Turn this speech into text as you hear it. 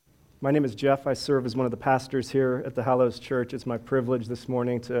My name is Jeff. I serve as one of the pastors here at the Hallows Church. It's my privilege this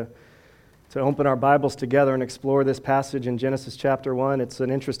morning to open our Bibles together and explore this passage in Genesis chapter 1. It's an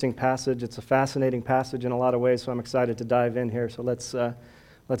interesting passage. It's a fascinating passage in a lot of ways, so I'm excited to dive in here. So let's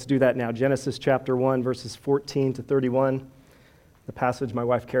do that now. Genesis chapter 1, verses 14 to 31, the passage my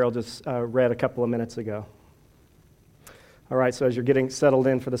wife Carol just read a couple of minutes ago. All right, so as you're getting settled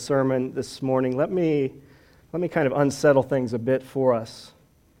in for the sermon this morning, let me kind of unsettle things a bit for us.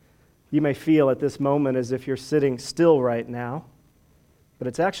 You may feel at this moment as if you're sitting still right now, but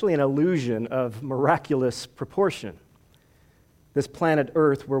it's actually an illusion of miraculous proportion. This planet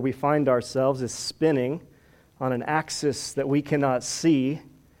Earth, where we find ourselves, is spinning on an axis that we cannot see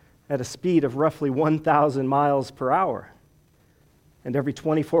at a speed of roughly 1,000 miles per hour. And every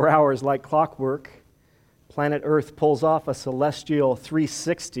 24 hours, like clockwork, planet Earth pulls off a celestial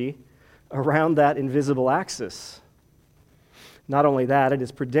 360 around that invisible axis. Not only that, it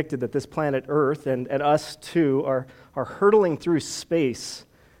is predicted that this planet Earth and us too are hurtling through space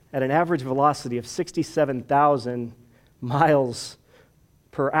at an average velocity of 67,000 miles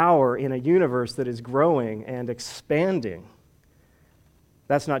per hour in a universe that is growing and expanding.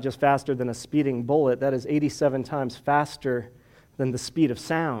 That's not just faster than a speeding bullet, that is 87 times faster than the speed of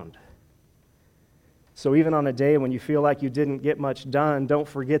sound. So even on a day when you feel like you didn't get much done, don't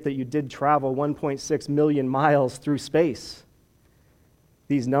forget that you did travel 1.6 million miles through space.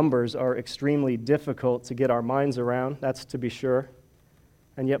 These numbers are extremely difficult to get our minds around, that's to be sure.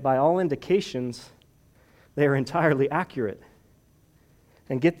 And yet, by all indications, they are entirely accurate.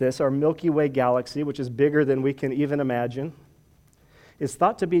 And get this, our Milky Way galaxy, which is bigger than we can even imagine, is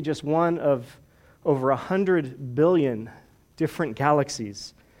thought to be just one of over 100 billion different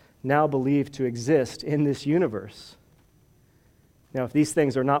galaxies now believed to exist in this universe. Now, if these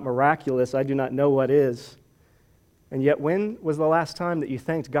things are not miraculous, I do not know what is. And yet, when was the last time that you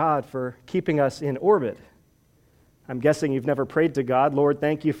thanked God for keeping us in orbit? I'm guessing you've never prayed to God, Lord,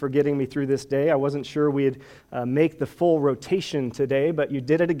 thank you for getting me through this day. I wasn't sure we'd make the full rotation today, but you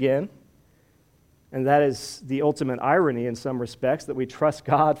did it again. And that is the ultimate irony in some respects, that we trust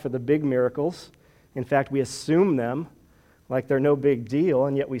God for the big miracles. In fact, we assume them like they're no big deal,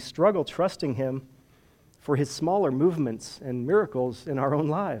 and yet we struggle trusting Him for His smaller movements and miracles in our own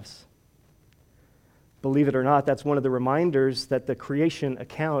lives. Believe it or not, that's one of the reminders that the creation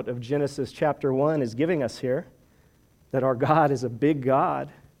account of Genesis chapter 1 is giving us here, that our God is a big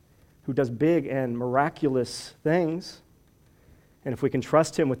God who does big and miraculous things. And if we can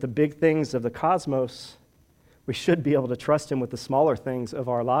trust Him with the big things of the cosmos, we should be able to trust Him with the smaller things of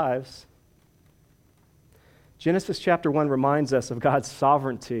our lives. Genesis chapter 1 reminds us of God's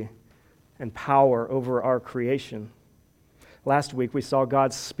sovereignty and power over our creation. Last week, we saw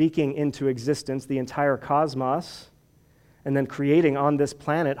God speaking into existence the entire cosmos and then creating on this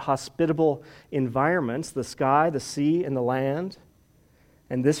planet hospitable environments, the sky, the sea, and the land.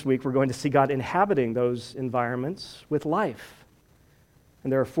 And this week, we're going to see God inhabiting those environments with life.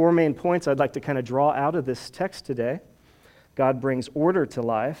 And there are four main points I'd like to kind of draw out of this text today. God brings order to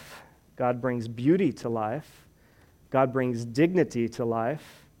life. God brings beauty to life. God brings dignity to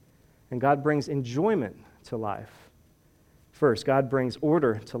life. And God brings enjoyment to life. First, God brings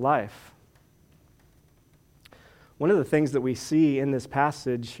order to life. One of the things that we see in this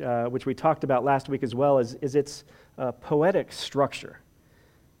passage, which we talked about last week as well, is its poetic structure.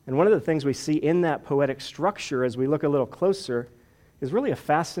 And one of the things we see in that poetic structure as we look a little closer is really a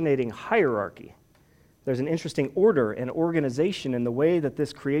fascinating hierarchy. There's an interesting order and organization in the way that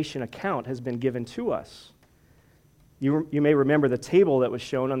this creation account has been given to us. You may remember the table that was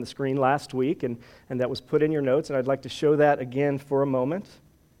shown on the screen last week and that was put in your notes, and I'd like to show that again for a moment.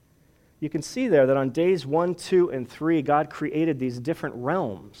 You can see there that on days 1, 2, and 3, God created these different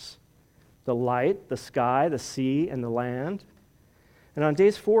realms: the light, the sky, the sea, and the land. And on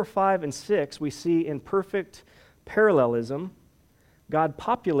days 4, 5, and 6, we see in perfect parallelism God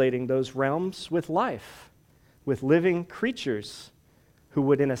populating those realms with life, with living creatures who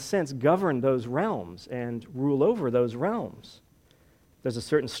would, in a sense, govern those realms and rule over those realms. There's a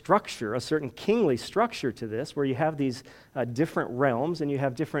certain structure, a certain kingly structure to this, where you have these different realms and you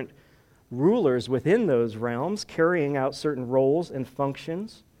have different rulers within those realms carrying out certain roles and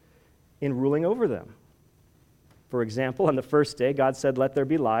functions in ruling over them. For example, on the first day, God said, "Let there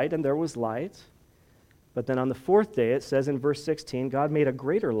be light," and there was light. But then on the fourth day, it says in verse 16, God made a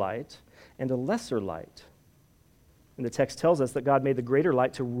greater light and a lesser light. And the text tells us that God made the greater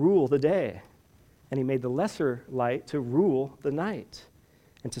light to rule the day, and He made the lesser light to rule the night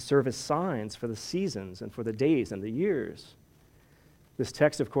and to serve as signs for the seasons and for the days and the years. This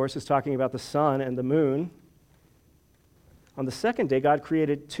text, of course, is talking about the sun and the moon. On the second day, God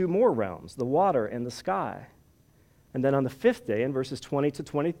created two more realms, the water and the sky. And then on the fifth day, in verses 20 to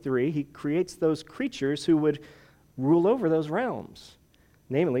 23, he creates those creatures who would rule over those realms,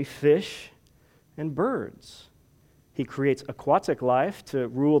 namely fish and birds. He creates aquatic life to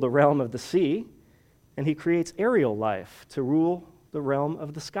rule the realm of the sea, and he creates aerial life to rule the realm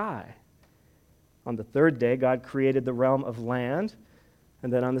of the sky. On the third day, God created the realm of land,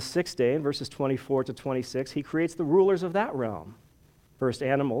 and then on the sixth day, in verses 24 to 26, he creates the rulers of that realm, first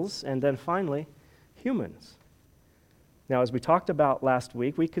animals, and then finally humans. Now, as we talked about last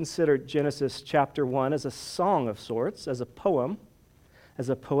week, we considered Genesis chapter 1 as a song of sorts, as a poem, as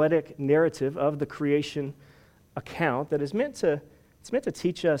a poetic narrative of the creation account that is meant to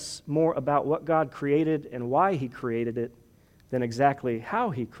teach us more about what God created and why he created it than exactly how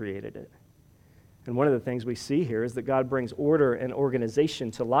he created it. And one of the things we see here is that God brings order and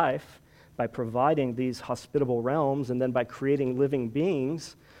organization to life by providing these hospitable realms and then by creating living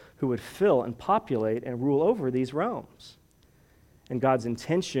beings who would fill and populate and rule over these realms. And God's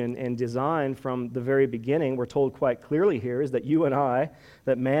intention and design from the very beginning, we're told quite clearly here, is that you and I,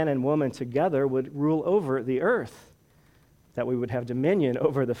 that man and woman together would rule over the earth, that we would have dominion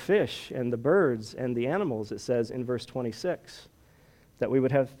over the fish and the birds and the animals, it says in verse 26, that we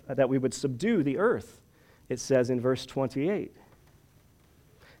would subdue the earth, it says in verse 28.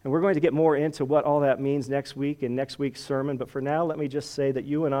 And we're going to get more into what all that means next week in next week's sermon, but for now, let me just say that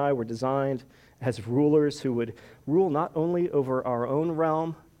you and I were designed as rulers who would rule not only over our own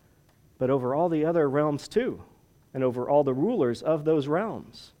realm, but over all the other realms too, and over all the rulers of those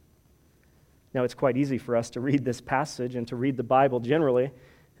realms. Now, it's quite easy for us to read this passage and to read the Bible generally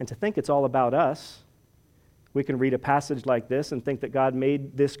and to think it's all about us. We can read a passage like this and think that God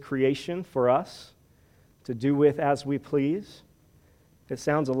made this creation for us to do with as we please. It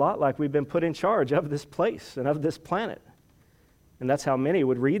sounds a lot like we've been put in charge of this place and of this planet. And that's how many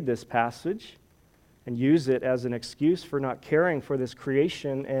would read this passage and use it as an excuse for not caring for this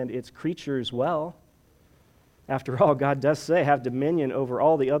creation and its creatures well. After all, God does say, have dominion over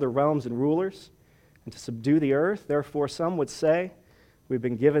all the other realms and rulers, and to subdue the earth. Therefore, some would say, we've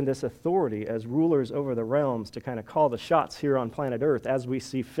been given this authority as rulers over the realms to kind of call the shots here on planet Earth as we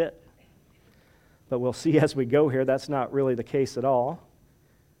see fit. But we'll see as we go here, that's not really the case at all.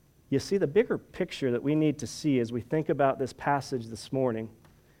 You see, the bigger picture that we need to see as we think about this passage this morning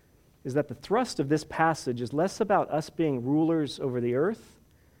is that the thrust of this passage is less about us being rulers over the earth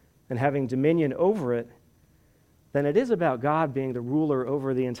and having dominion over it than it is about God being the ruler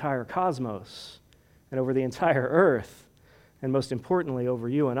over the entire cosmos and over the entire earth, and most importantly, over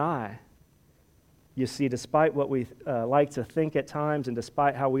you and I. You see, despite what we like to think at times and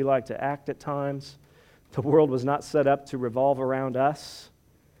despite how we like to act at times, the world was not set up to revolve around us.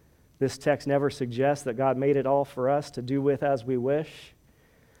 This text never suggests that God made it all for us to do with as we wish.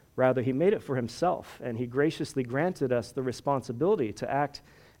 Rather, he made it for himself, and he graciously granted us the responsibility to act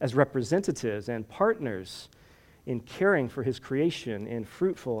as representatives and partners in caring for his creation in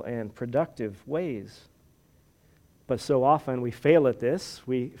fruitful and productive ways. But so often we fail at this.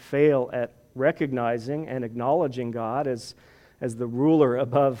 We fail at recognizing and acknowledging God as the ruler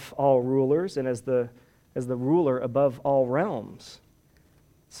above all rulers and as the ruler above all realms.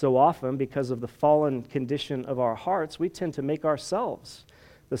 So often, because of the fallen condition of our hearts, we tend to make ourselves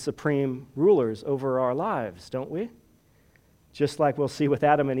the supreme rulers over our lives, don't we? Just like we'll see with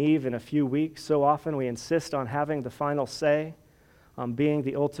Adam and Eve in a few weeks, so often we insist on having the final say, on being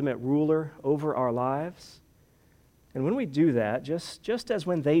the ultimate ruler over our lives. And when we do that, just as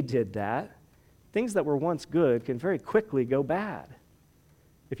when they did that, things that were once good can very quickly go bad.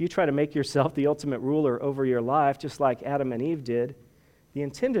 If you try to make yourself the ultimate ruler over your life, just like Adam and Eve did, the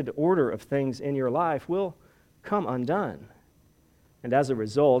intended order of things in your life will come undone. And as a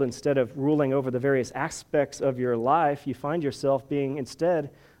result, instead of ruling over the various aspects of your life, you find yourself being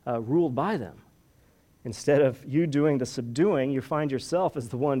instead ruled by them. Instead of you doing the subduing, you find yourself as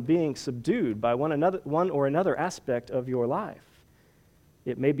the one being subdued by one or another aspect of your life.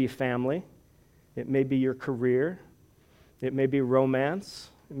 It may be family, it may be your career, it may be romance,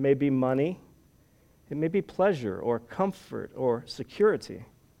 it may be money, it may be pleasure or comfort or security.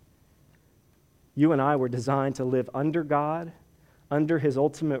 You and I were designed to live under God, under his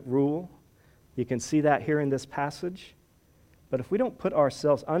ultimate rule. You can see that here in this passage. But if we don't put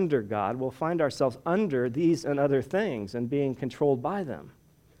ourselves under God, we'll find ourselves under these and other things and being controlled by them.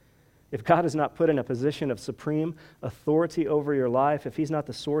 If God is not put in a position of supreme authority over your life, if he's not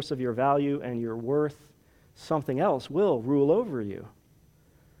the source of your value and your worth, something else will rule over you.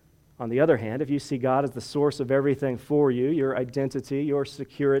 On the other hand, if you see God as the source of everything for you, your identity, your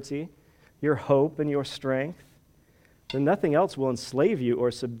security, your hope, and your strength, then nothing else will enslave you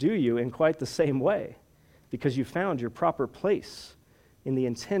or subdue you in quite the same way, because you found your proper place in the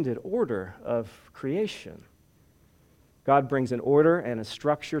intended order of creation. God brings an order and a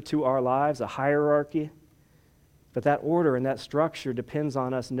structure to our lives, a hierarchy, but that order and that structure depends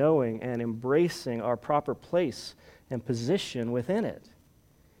on us knowing and embracing our proper place and position within it.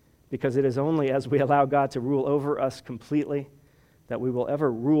 Because it is only as we allow God to rule over us completely that we will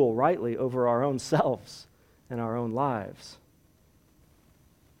ever rule rightly over our own selves and our own lives.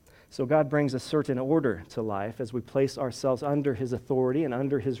 So God brings a certain order to life as we place ourselves under His authority and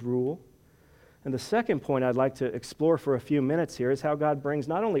under His rule. And the second point I'd like to explore for a few minutes here is how God brings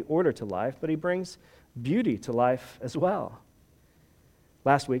not only order to life, but He brings beauty to life as well.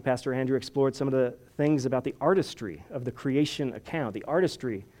 Last week, Pastor Andrew explored some of the things about the artistry of the creation account, the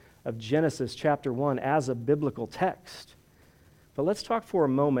artistry of Genesis chapter 1 as a biblical text. But let's talk for a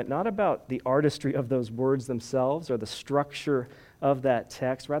moment not about the artistry of those words themselves or the structure of that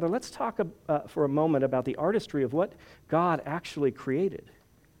text. Rather, let's talk for a moment about the artistry of what God actually created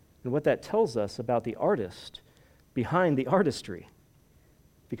and what that tells us about the artist behind the artistry.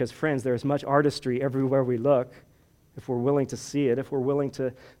 Because, friends, there's much artistry everywhere we look if we're willing to see it, if we're willing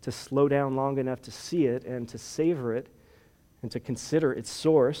to slow down long enough to see it and to savor it and to consider its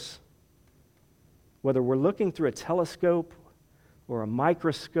source. Whether we're looking through a telescope or a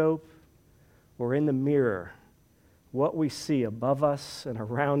microscope or in the mirror, what we see above us and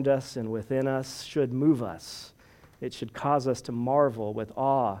around us and within us should move us. It should cause us to marvel with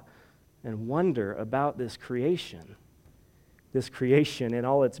awe and wonder about this creation. This creation in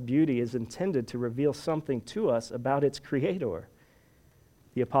all its beauty is intended to reveal something to us about its creator.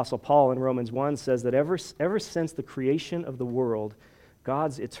 The Apostle Paul in Romans 1 says that ever since the creation of the world,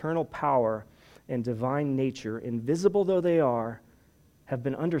 God's eternal power and divine nature, invisible though they are, have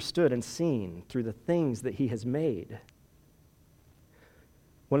been understood and seen through the things that He has made.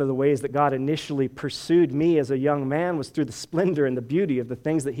 One of the ways that God initially pursued me as a young man was through the splendor and the beauty of the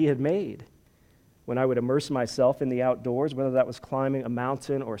things that He had made. When I would immerse myself in the outdoors, whether that was climbing a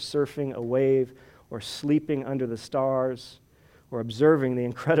mountain or surfing a wave or sleeping under the stars or observing the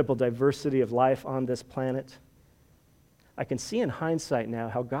incredible diversity of life on this planet, I can see in hindsight now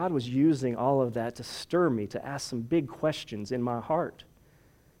how God was using all of that to stir me, to ask some big questions in my heart.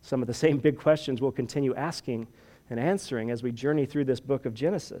 Some of the same big questions we'll continue asking and answering as we journey through this book of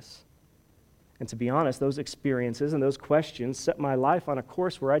Genesis. And to be honest, those experiences and those questions set my life on a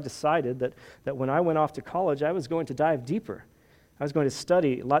course where I decided that when I went off to college, I was going to dive deeper. I was going to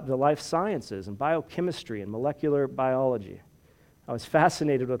study the life sciences and biochemistry and molecular biology. I was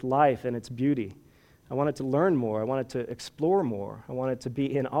fascinated with life and its beauty. I wanted to learn more. I wanted to explore more. I wanted to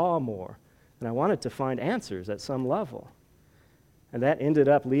be in awe more. And I wanted to find answers at some level. And that ended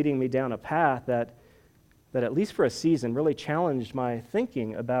up leading me down a path that at least for a season really challenged my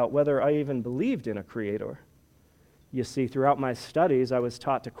thinking about whether I even believed in a creator. You see, throughout my studies, I was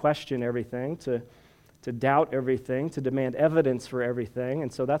taught to question everything, to doubt everything, to demand evidence for everything,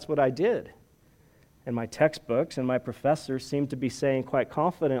 and so that's what I did. And my textbooks and my professors seemed to be saying quite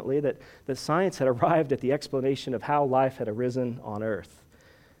confidently that science had arrived at the explanation of how life had arisen on Earth.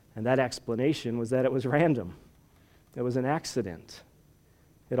 And that explanation was that it was random. It was an accident.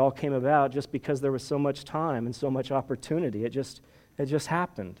 It all came about just because there was so much time and so much opportunity. It just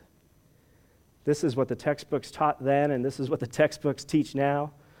happened. This is what the textbooks taught then, and this is what the textbooks teach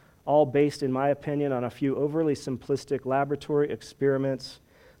now, all based, in my opinion, on a few overly simplistic laboratory experiments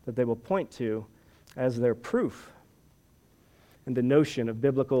that they will point to as their proof. And the notion of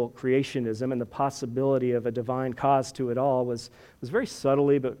biblical creationism and the possibility of a divine cause to it all was very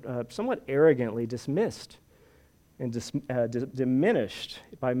subtly but somewhat arrogantly dismissed and diminished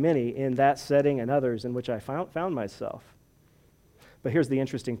by many in that setting and others in which I found myself. But here's the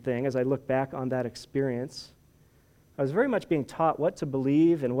interesting thing. As I look back on that experience, I was very much being taught what to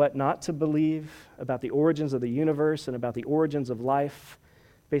believe and what not to believe about the origins of the universe and about the origins of life,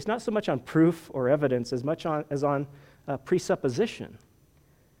 based not so much on proof or evidence as much as on presupposition.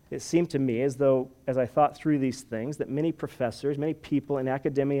 It seemed to me as though, as I thought through these things, that many professors, many people in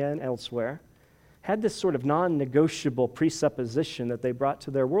academia and elsewhere, had this sort of non-negotiable presupposition that they brought to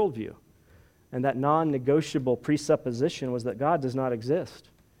their worldview. And that non-negotiable presupposition was that God does not exist.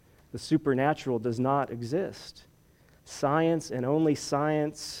 The supernatural does not exist. Science and only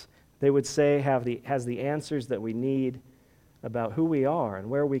science, they would say, has the answers that we need about who we are and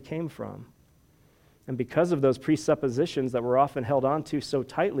where we came from. And because of those presuppositions that were often held onto so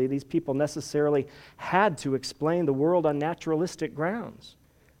tightly, these people necessarily had to explain the world on naturalistic grounds.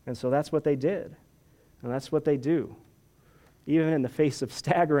 And so that's what they did. And that's what they do, even in the face of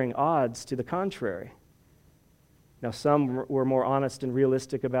staggering odds to the contrary. Now, some were more honest and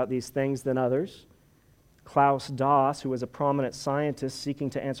realistic about these things than others. Klaus Doss, who was a prominent scientist seeking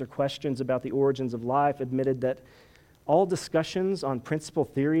to answer questions about the origins of life, admitted that all discussions on principal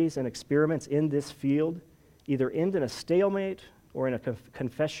theories and experiments in this field either end in a stalemate or in a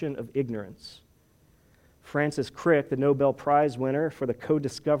confession of ignorance. Francis Crick, the Nobel Prize winner for the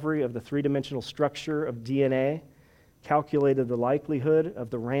co-discovery of the three-dimensional structure of DNA, calculated the likelihood of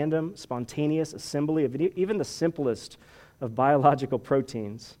the random, spontaneous assembly of even the simplest of biological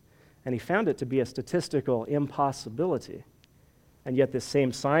proteins, and he found it to be a statistical impossibility. And yet this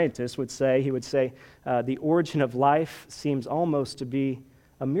same scientist would say, the origin of life seems almost to be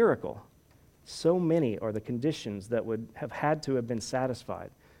a miracle. So many are the conditions that would have had to have been satisfied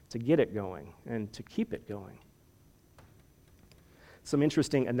to get it going and to keep it going. Some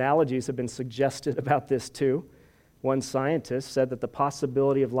interesting analogies have been suggested about this too. One scientist said that the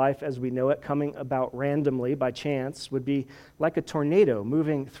possibility of life as we know it coming about randomly by chance would be like a tornado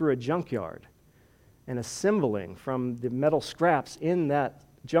moving through a junkyard and assembling from the metal scraps in that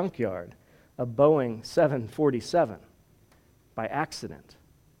junkyard a Boeing 747 by accident.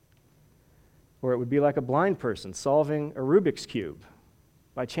 Or it would be like a blind person solving a Rubik's Cube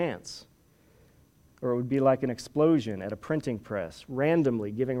by chance. Or it would be like an explosion at a printing press, randomly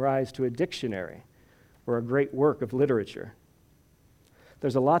giving rise to a dictionary or a great work of literature.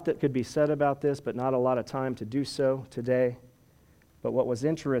 There's a lot that could be said about this, but not a lot of time to do so today. But what was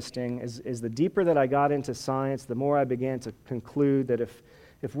interesting is the deeper that I got into science, the more I began to conclude that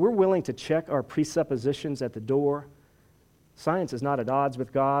if we're willing to check our presuppositions at the door, science is not at odds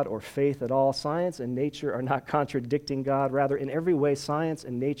with God or faith at all. Science and nature are not contradicting God. Rather, in every way, science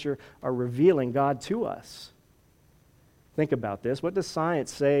and nature are revealing God to us. Think about this. What does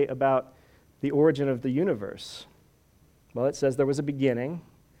science say about the origin of the universe? Well, it says there was a beginning.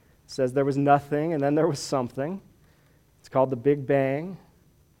 It says there was nothing, and then there was something. It's called the Big Bang.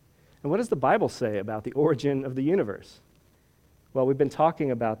 And what does the Bible say about the origin of the universe? Well, we've been talking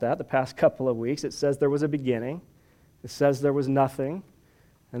about that the past couple of weeks. It says there was a beginning. It says there was nothing.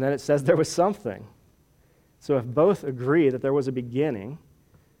 And then it says there was something. So if both agree that there was a beginning,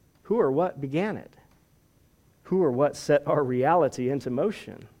 who or what began it? Who or what set our reality into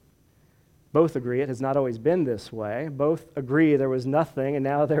motion? Both agree it has not always been this way. Both agree there was nothing and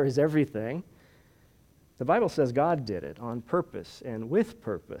now there is everything. The Bible says God did it on purpose and with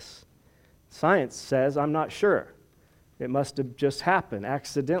purpose. Science says, I'm not sure. It must have just happened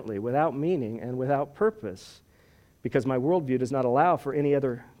accidentally, without meaning and without purpose, because my worldview does not allow for any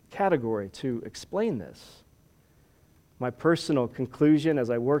other category to explain this. My personal conclusion as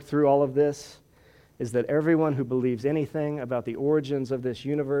I work through all of this is that everyone who believes anything about the origins of this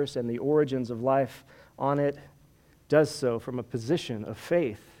universe and the origins of life on it does so from a position of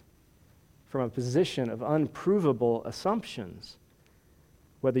faith, from a position of unprovable assumptions.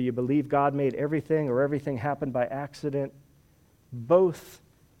 Whether you believe God made everything or everything happened by accident, both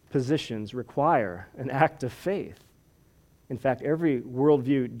positions require an act of faith. In fact, every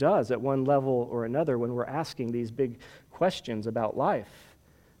worldview does at one level or another when we're asking these big questions about life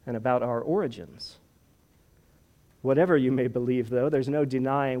and about our origins. Whatever you may believe, though, there's no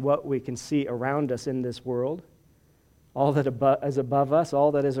denying what we can see around us in this world. All that is above us,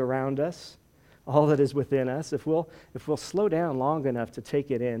 all that is around us, all that is within us. If we'll slow down long enough to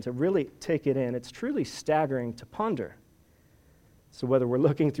take it in, to really take it in, it's truly staggering to ponder. So whether we're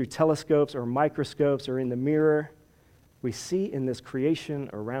looking through telescopes or microscopes or in the mirror, we see in this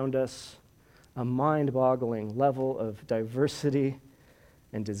creation around us a mind-boggling level of diversity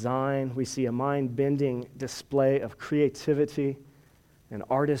and design. We see a mind-bending display of creativity and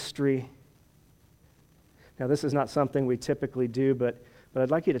artistry. Now, this is not something we typically do, but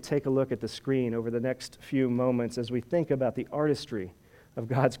I'd like you to take a look at the screen over the next few moments as we think about the artistry of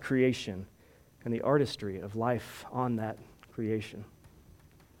God's creation and the artistry of life on that creation.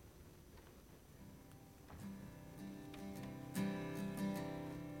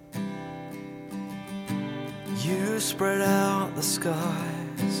 You spread out the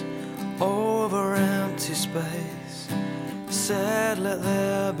skies over empty space, said let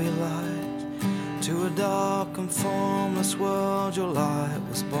there be light. To a dark and formless world your light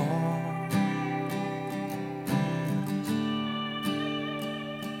was born.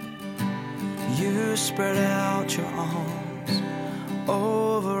 You spread out your arms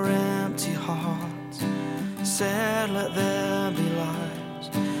over empty hearts, said let there be light.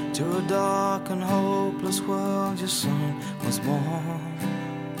 To a dark and hopeless world your son was born.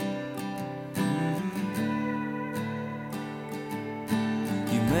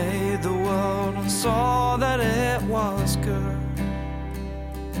 You made the world and saw that it was good.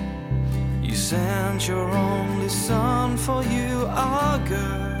 You sent your only Son for you are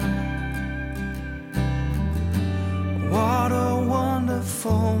good. What a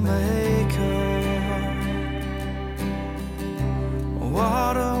wonderful Maker.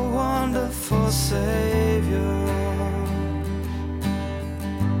 What a wonderful Savior.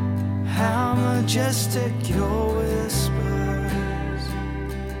 How majestic your whispers,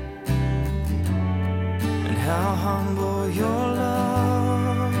 and how humble your love.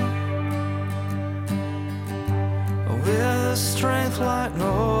 With a strength like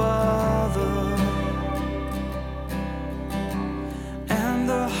no other, and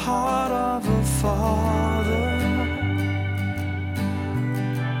the heart of a father.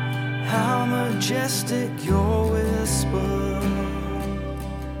 How majestic your whisper.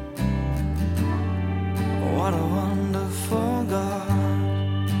 What a wonderful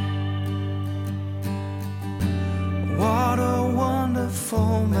God. What a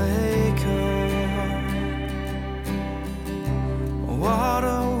wonderful Maker. What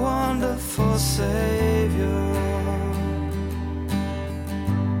a wonderful Savior.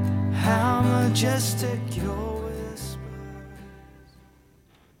 How majestic your whispers.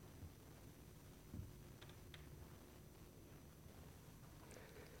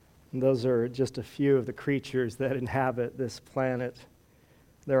 And those are just a few of the creatures that inhabit this planet.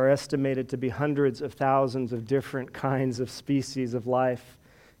 There are estimated to be hundreds of thousands of different kinds of species of life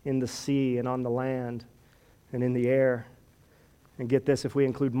in the sea and on the land and in the air. And get this, if we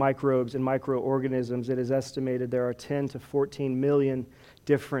include microbes and microorganisms, it is estimated there are 10 to 14 million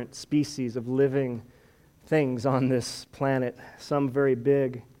different species of living things on this planet, some very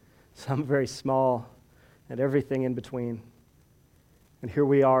big, some very small, and everything in between. And here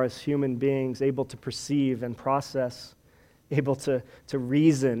we are as human beings, able to perceive and process, able to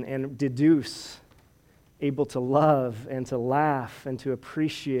reason and deduce, able to love and to laugh and to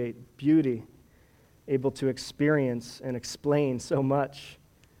appreciate beauty, able to experience and explain so much.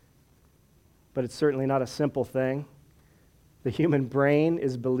 But it's certainly not a simple thing. The human brain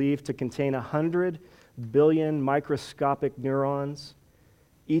is believed to contain 100 billion microscopic neurons,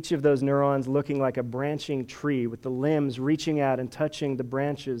 each of those neurons looking like a branching tree with the limbs reaching out and touching the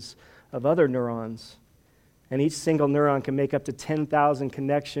branches of other neurons. And each single neuron can make up to 10,000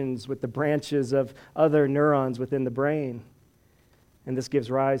 connections with the branches of other neurons within the brain. And this gives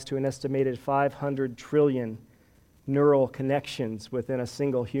rise to an estimated 500 trillion neural connections within a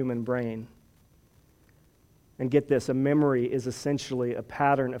single human brain. And get this, a memory is essentially a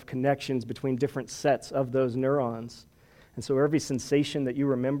pattern of connections between different sets of those neurons. And so every sensation that you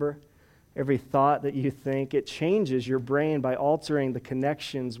remember, every thought that you think, it changes your brain by altering the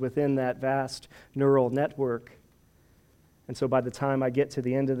connections within that vast neural network. And so by the time I get to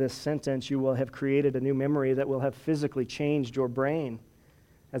the end of this sentence, you will have created a new memory that will have physically changed your brain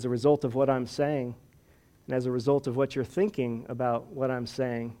as a result of what I'm saying and as a result of what you're thinking about what I'm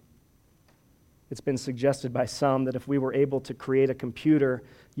saying. It's been suggested by some that if we were able to create a computer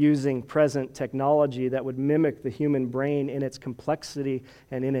using present technology that would mimic the human brain in its complexity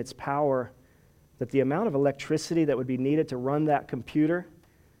and in its power, that the amount of electricity that would be needed to run that computer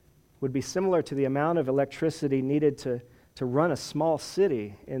would be similar to the amount of electricity needed to run a small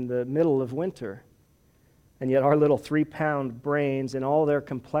city in the middle of winter. And yet our little 3-pound brains, in all their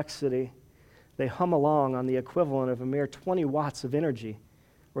complexity, they hum along on the equivalent of a mere 20 watts of energy,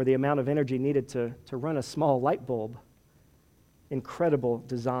 or the amount of energy needed to run a small light bulb. Incredible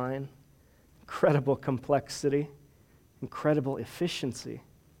design, incredible complexity, incredible efficiency.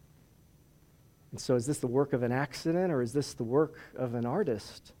 And so is this the work of an accident, or is this the work of an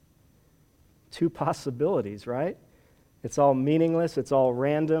artist? Two possibilities, right? It's all meaningless, it's all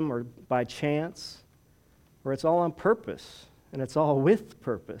random or by chance, or it's all on purpose, and it's all with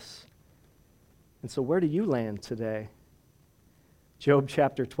purpose. And so where do you land today? Job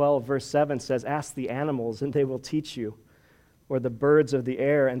chapter 12, verse 7 says, "Ask the animals, and they will teach you, or the birds of the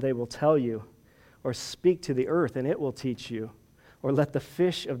air, and they will tell you, or speak to the earth, and it will teach you, or let the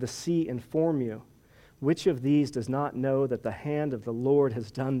fish of the sea inform you. Which of these does not know that the hand of the Lord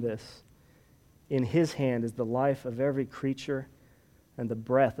has done this? In his hand is the life of every creature and the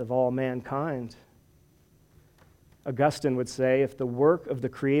breath of all mankind." Augustine would say, if the work of the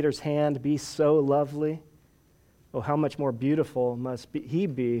Creator's hand be so lovely, oh, how much more beautiful must he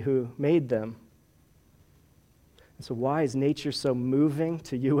be who made them. And so why is nature so moving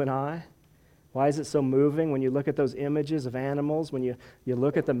to you and I? Why is it so moving when you look at those images of animals, when you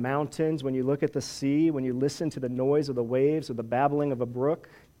look at the mountains, when you look at the sea, when you listen to the noise of the waves or the babbling of a brook?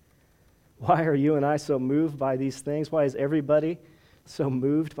 Why are you and I so moved by these things? Why is everybody so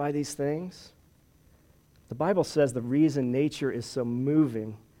moved by these things? The Bible says the reason nature is so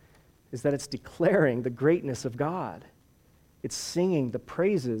moving is that it's declaring the greatness of God. It's singing the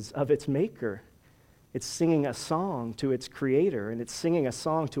praises of its maker. It's singing a song to its creator, and it's singing a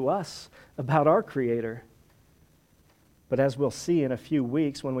song to us about our creator. But as we'll see in a few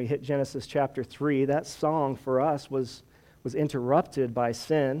weeks when we hit Genesis chapter 3, that song for us was interrupted by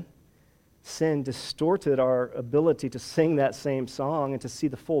sin. Sin distorted our ability to sing that same song and to see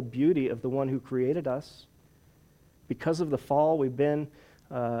the full beauty of the one who created us. Because of the fall, we've been,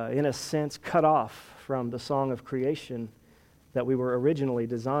 in a sense, cut off from the song of creation that we were originally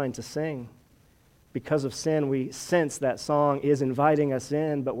designed to sing. Because of sin, we sense that song is inviting us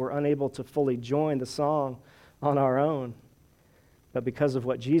in, but we're unable to fully join the song on our own. But because of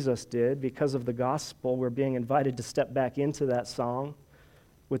what Jesus did, because of the gospel, we're being invited to step back into that song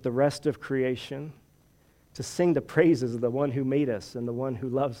with the rest of creation, to sing the praises of the one who made us and the one who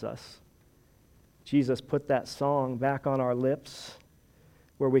loves us. Jesus put that song back on our lips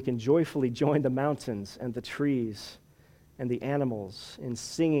where we can joyfully join the mountains and the trees and the animals in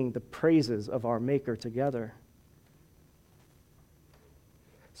singing the praises of our Maker together.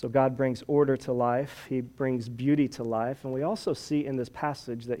 So God brings order to life, He brings beauty to life, and we also see in this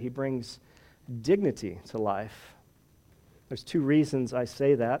passage that He brings dignity to life. There's two reasons I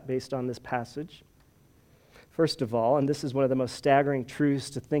say that based on this passage. First of all, and this is one of the most staggering truths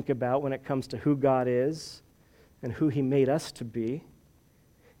to think about when it comes to who God is and who He made us to be.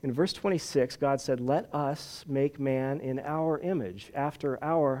 In verse 26, God said, "Let us make man in our image, after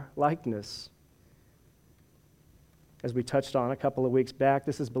our likeness." As we touched on a couple of weeks back,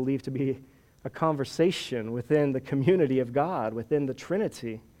 this is believed to be a conversation within the community of God, within the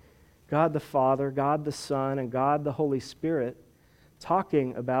Trinity. God the Father, God the Son, and God the Holy Spirit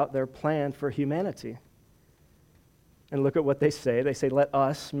talking about their plan for humanity. And look at what they say. They say, "Let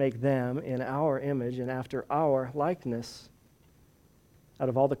us make them in our image and after our likeness." Out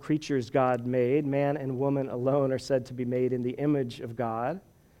of all the creatures God made, man and woman alone are said to be made in the image of God.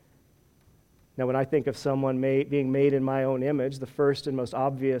 Now, when I think of someone being made in my own image, the first and most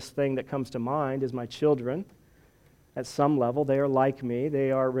obvious thing that comes to mind is my children. At some level, they are like me.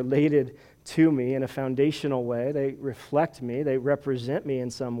 They are related to me in a foundational way. They reflect me. They represent me in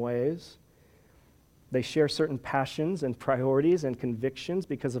some ways. They share certain passions and priorities and convictions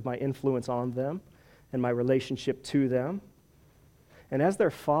because of my influence on them and my relationship to them. And as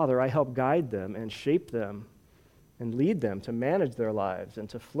their father, I help guide them and shape them and lead them to manage their lives and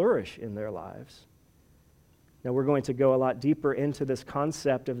to flourish in their lives. Now, we're going to go a lot deeper into this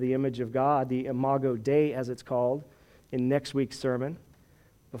concept of the image of God, the Imago Dei, as it's called, in next week's sermon.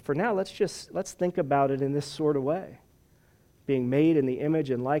 But for now, let's think about it in this sort of way. Being made in the image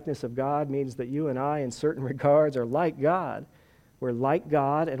and likeness of God means that you and I, in certain regards, are like God. We're like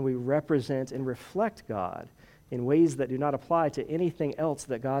God, and we represent and reflect God in ways that do not apply to anything else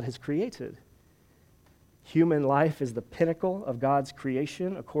that God has created. Human life is the pinnacle of God's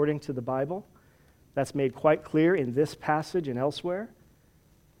creation, according to the Bible. That's made quite clear in this passage and elsewhere,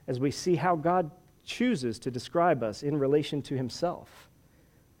 as we see how God chooses to describe us in relation to Himself,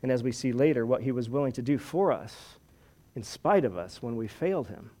 and as we see later what He was willing to do for us in spite of us when we failed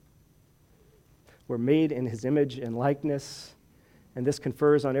Him. We're made in His image and likeness, and this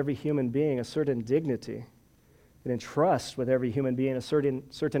confers on every human being a certain dignity. It entrusts with every human being a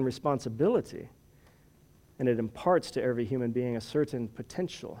certain responsibility, and it imparts to every human being a certain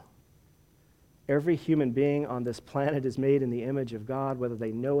potential. Every human being on this planet is made in the image of God, whether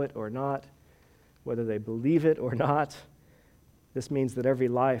they know it or not, whether they believe it or not. This means that every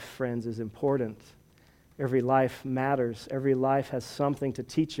life, friends, is important. Every life matters. Every life has something to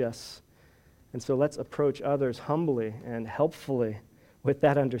teach us. And so let's approach others humbly and helpfully with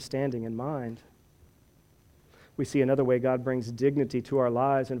that understanding in mind. We see another way God brings dignity to our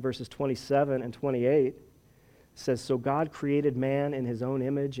lives in verses 27 and 28. It says, "So God created man in His own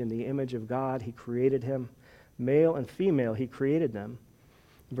image. In the image of God He created him. Male and female He created them."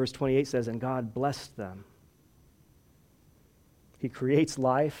 Verse 28 says, "And God blessed them." He creates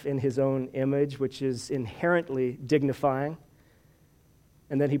life in His own image, which is inherently dignifying.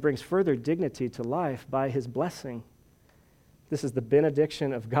 And then He brings further dignity to life by His blessing. This is the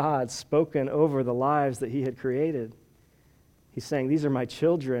benediction of God spoken over the lives that He had created. He's saying, "These are my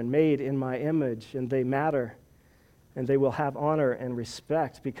children made in my image, and they matter, and they will have honor and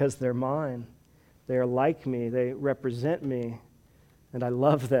respect because they're mine. They are like me, they represent me, and I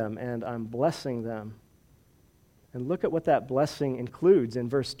love them, and I'm blessing them." And look at what that blessing includes in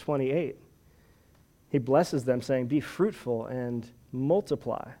verse 28. He blesses them, saying, "Be fruitful and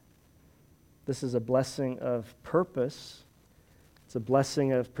multiply." This is a blessing of purpose. It's a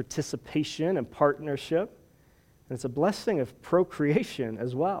blessing of participation and partnership. And it's a blessing of procreation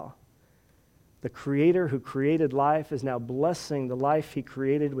as well. The Creator who created life is now blessing the life He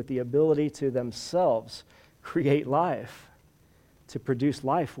created with the ability to themselves create life, to produce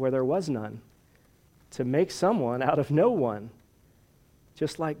life where there was none, to make someone out of no one,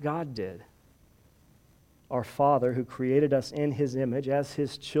 just like God did. Our Father, who created us in His image as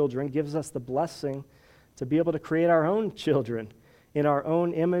His children, gives us the blessing to be able to create our own children in our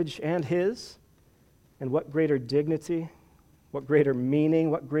own image and His. And what greater dignity, what greater meaning,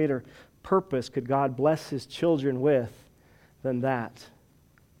 what greater purpose could God bless His children with than that?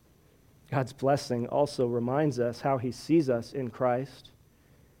 God's blessing also reminds us how He sees us in Christ.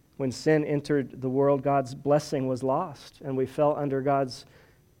 When sin entered the world, God's blessing was lost, and we fell under God's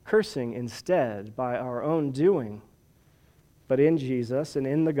cursing instead by our own doing. But in Jesus and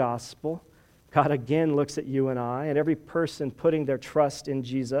in the gospel, God again looks at you and I, and every person putting their trust in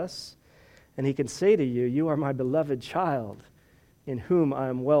Jesus, and He can say to you, "You are my beloved child, in whom I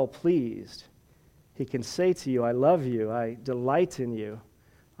am well pleased." He can say to you, "I love you, I delight in you,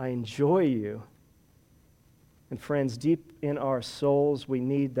 I enjoy you." And friends, deep in our souls, we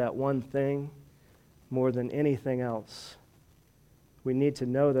need that one thing more than anything else. We need to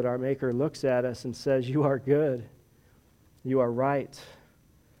know that our Maker looks at us and says, "You are good, you are right,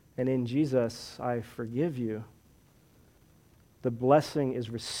 and in Jesus I forgive you." The blessing is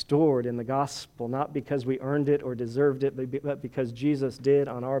restored in the gospel, not because we earned it or deserved it, but because Jesus did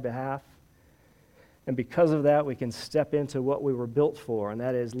on our behalf. And because of that, we can step into what we were built for, and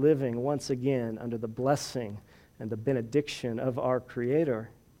that is living once again under the blessing and the benediction of our Creator.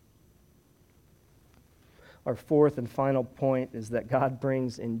 Our fourth and final point is that God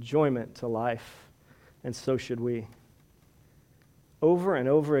brings enjoyment to life, and so should we. Over and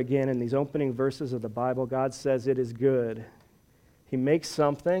over again in these opening verses of the Bible, God says it is good. He makes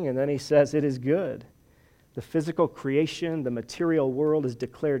something, and then He says it is good. The physical creation, the material world is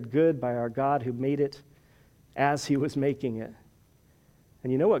declared good by our God who made it as He was making it.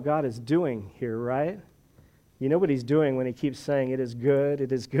 And you know what God is doing here, right? You know what He's doing when He keeps saying it is good,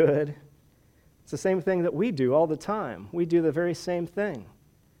 it is good. It's the same thing that we do all the time. We do the very same thing.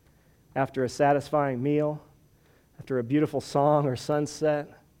 After a satisfying meal, after a beautiful song or sunset,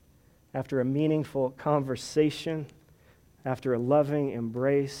 after a meaningful conversation, after a loving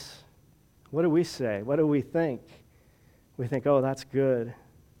embrace, what do we say? What do we think? We think, "Oh, that's good.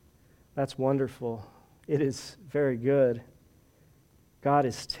 That's wonderful. It is very good." God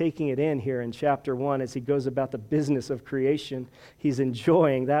is taking it in here in chapter 1 as He goes about the business of creation. He's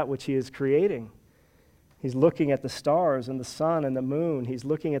enjoying that which He is creating. He's looking at the stars and the sun and the moon. He's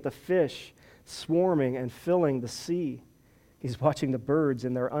looking at the fish swarming and filling the sea. He's watching the birds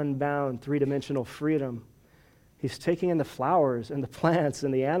in their unbound three-dimensional freedom. He's taking in the flowers and the plants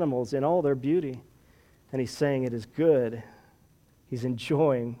and the animals in all their beauty. And He's saying it is good. He's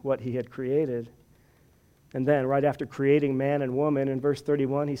enjoying what He had created. And then, right after creating man and woman, in verse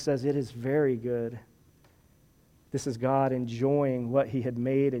 31, He says, "It is very good." This is God enjoying what He had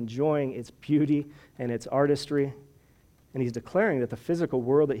made, enjoying its beauty and its artistry. And He's declaring that the physical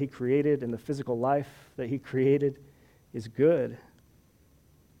world that He created and the physical life that He created is good.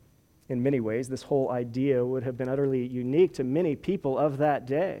 In many ways, this whole idea would have been utterly unique to many people of that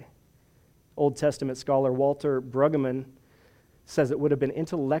day. Old Testament scholar Walter Brueggemann says it would have been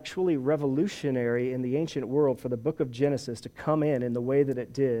intellectually revolutionary in the ancient world for the book of Genesis to come in the way that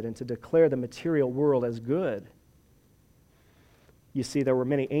it did and to declare the material world as good. You see, there were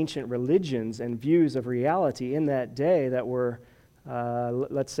many ancient religions and views of reality in that day that were,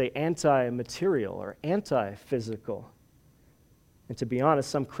 let's say, anti-material or anti-physical. And to be honest,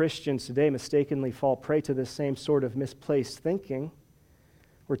 some Christians today mistakenly fall prey to this same sort of misplaced thinking.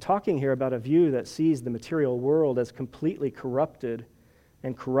 We're talking here about a view that sees the material world as completely corrupted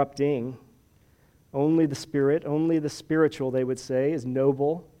and corrupting. Only the spirit, only the spiritual, they would say, is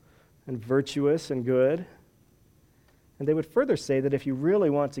noble and virtuous and good. And they would further say that if you really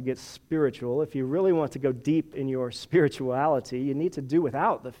want to get spiritual, if you really want to go deep in your spirituality, you need to do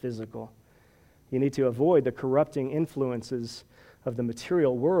without the physical. You need to avoid the corrupting influences of the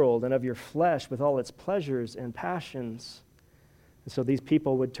material world and of your flesh with all its pleasures and passions. And so these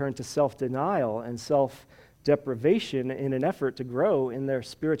people would turn to self-denial and self-deprivation in an effort to grow in their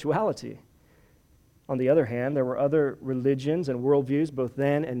spirituality. On the other hand, there were other religions and worldviews, both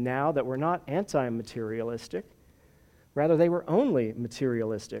then and now, that were not anti-materialistic. Rather, they were only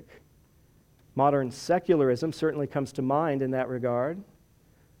materialistic. Modern secularism certainly comes to mind in that regard.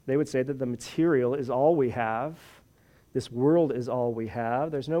 They would say that the material is all we have. This world is all we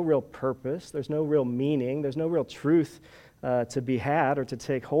have. There's no real purpose. There's no real meaning. There's no real truth to be had or to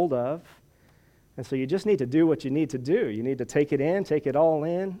take hold of. And so you just need to do what you need to do. You need to take it in, take it all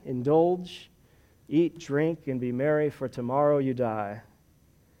in, indulge, Eat, drink, and be merry, for tomorrow you die.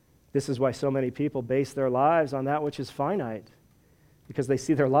 This is why so many people base their lives on that which is finite, because they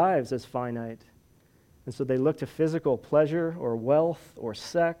see their lives as finite. And so they look to physical pleasure or wealth or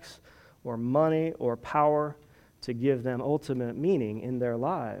sex or money or power to give them ultimate meaning in their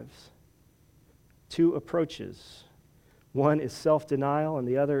lives. Two approaches. One is self-denial and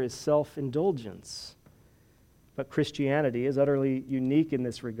the other is self-indulgence. But Christianity is utterly unique in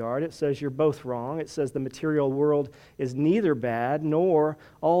this regard. It says you're both wrong. It says the material world is neither bad nor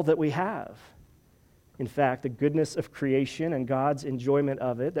all that we have. In fact, the goodness of creation and God's enjoyment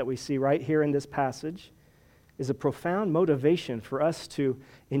of it that we see right here in this passage is a profound motivation for us to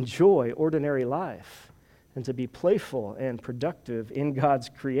enjoy ordinary life and to be playful and productive in God's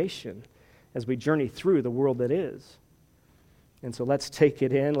creation as we journey through the world that is. And so let's take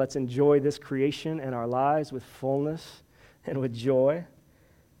it in. Let's enjoy this creation and our lives with fullness and with joy.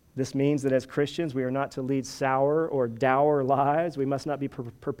 This means that as Christians, we are not to lead sour or dour lives. We must not be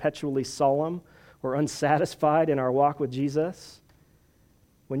perpetually solemn or unsatisfied in our walk with Jesus.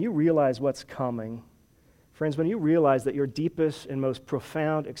 When you realize what's coming, friends, when you realize that your deepest and most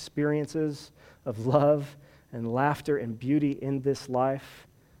profound experiences of love and laughter and beauty in this life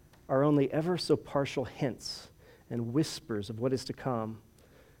are only ever so partial hints and whispers of what is to come,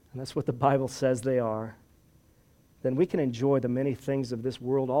 and that's what the Bible says they are, then we can enjoy the many things of this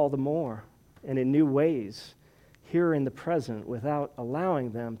world all the more and in new ways here in the present without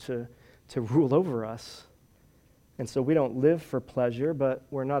allowing them to rule over us. And so we don't live for pleasure, but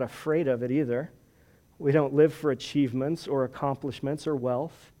we're not afraid of it either. We don't live for achievements or accomplishments or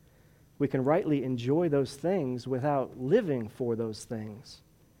wealth. We can rightly enjoy those things without living for those things.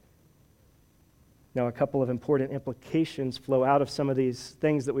 Now, a couple of important implications flow out of some of these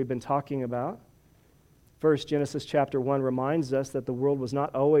things that we've been talking about. First, Genesis chapter 1 reminds us that the world was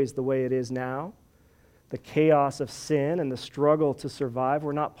not always the way it is now. The chaos of sin and the struggle to survive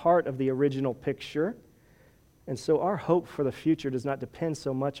were not part of the original picture. And so our hope for the future does not depend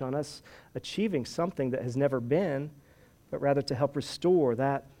so much on us achieving something that has never been, but rather to help restore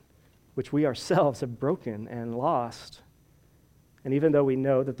that which we ourselves have broken and lost. And even though we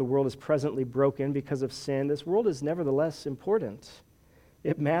know that the world is presently broken because of sin, this world is nevertheless important.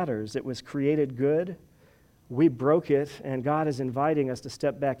 It matters. It was created good. We broke it, and God is inviting us to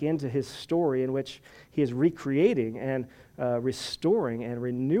step back into his story in which he is recreating and restoring and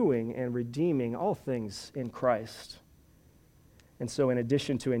renewing and redeeming all things in Christ. And so in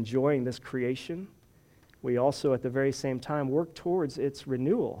addition to enjoying this creation, we also at the very same time work towards its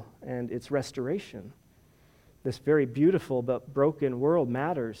renewal and its restoration. This very beautiful but broken world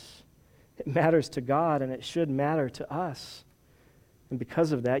matters. It matters to God, and it should matter to us. And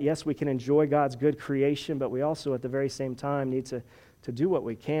because of that, yes, we can enjoy God's good creation, but we also at the very same time need to do what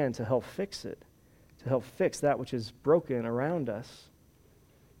we can to help fix it, to help fix that which is broken around us.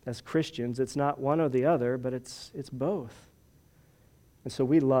 As Christians, it's not one or the other, but it's both. And so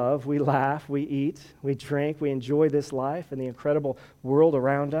we love, we laugh, we eat, we drink, we enjoy this life and the incredible world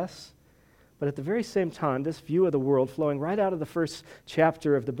around us. But at the very same time, this view of the world flowing right out of the first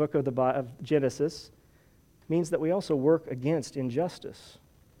chapter of the book of Genesis means that we also work against injustice.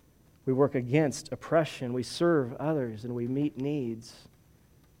 We work against oppression. We serve others, and we meet needs.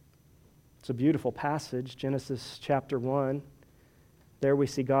 It's a beautiful passage, Genesis chapter 1. There we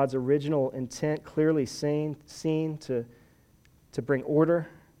see God's original intent clearly seen to bring order,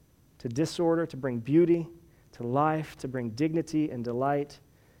 to disorder, to bring beauty, to life, to bring dignity and delight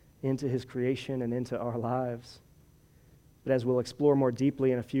into his creation and into our lives. But as we'll explore more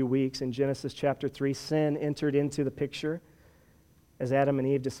deeply in a few weeks, in Genesis chapter 3, sin entered into the picture as Adam and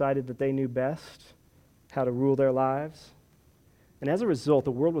Eve decided that they knew best how to rule their lives. And as a result,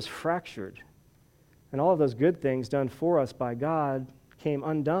 the world was fractured, and all of those good things done for us by God came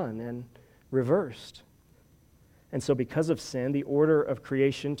undone and reversed. And so because of sin, the order of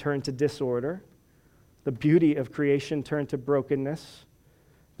creation turned to disorder, the beauty of creation turned to brokenness,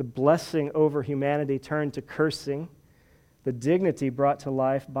 the blessing over humanity turned to cursing, the dignity brought to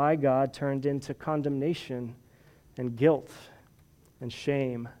life by God turned into condemnation and guilt and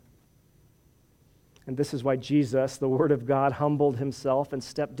shame. And this is why Jesus, the Word of God, humbled himself and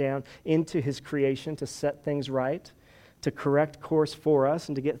stepped down into his creation to set things right, to correct course for us,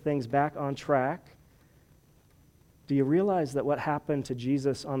 and to get things back on track. Do you realize that what happened to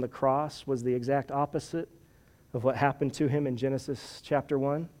Jesus on the cross was the exact opposite of what happened to him in Genesis chapter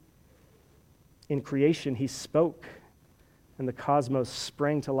 1? In creation, he spoke, and the cosmos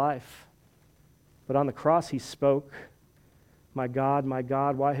sprang to life. But on the cross, he spoke, my God,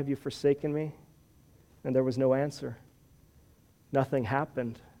 why have you forsaken me?" And there was no answer. Nothing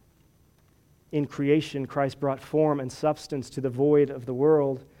happened. In creation, Christ brought form and substance to the void of the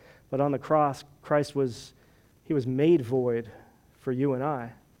world, but on the cross, he was made void for you and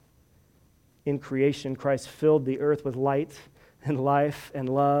I. In creation, Christ filled the earth with light and life and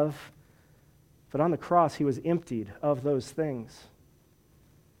love, but on the cross, he was emptied of those things.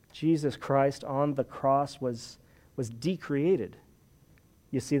 Jesus Christ on the cross was decreated.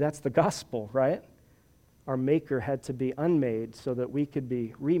 You see, that's the gospel, right? Our Maker had to be unmade so that we could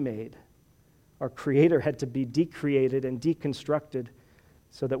be remade. Our Creator had to be decreated and deconstructed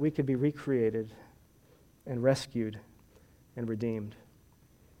so that we could be recreated and rescued and redeemed.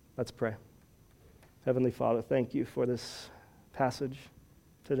 Let's pray. Heavenly Father, thank you for this passage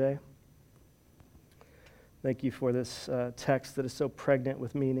today. Thank you for this text that is so pregnant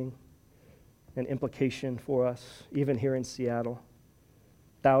with meaning and implication for us, even here in Seattle,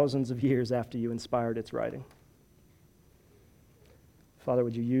 thousands of years after you inspired its writing. Father,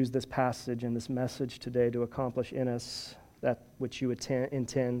 would you use this passage and this message today to accomplish in us that which you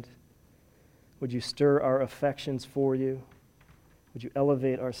intend? Would you stir our affections for you? Would you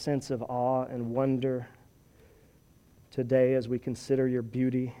elevate our sense of awe and wonder today as we consider your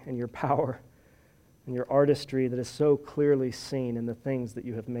beauty and your power and your artistry that is so clearly seen in the things that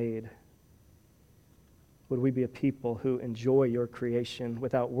you have made? Would we be a people who enjoy your creation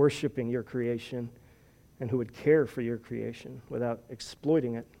without worshiping your creation, and who would care for your creation without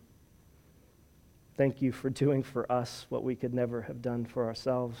exploiting it? Thank you for doing for us what we could never have done for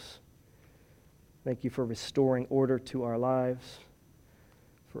ourselves. Thank you for restoring order to our lives,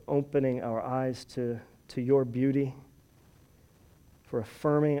 for opening our eyes to your beauty, for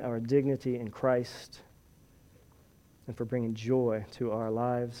affirming our dignity in Christ, and for bringing joy to our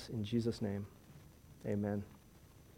lives. In Jesus' name, amen.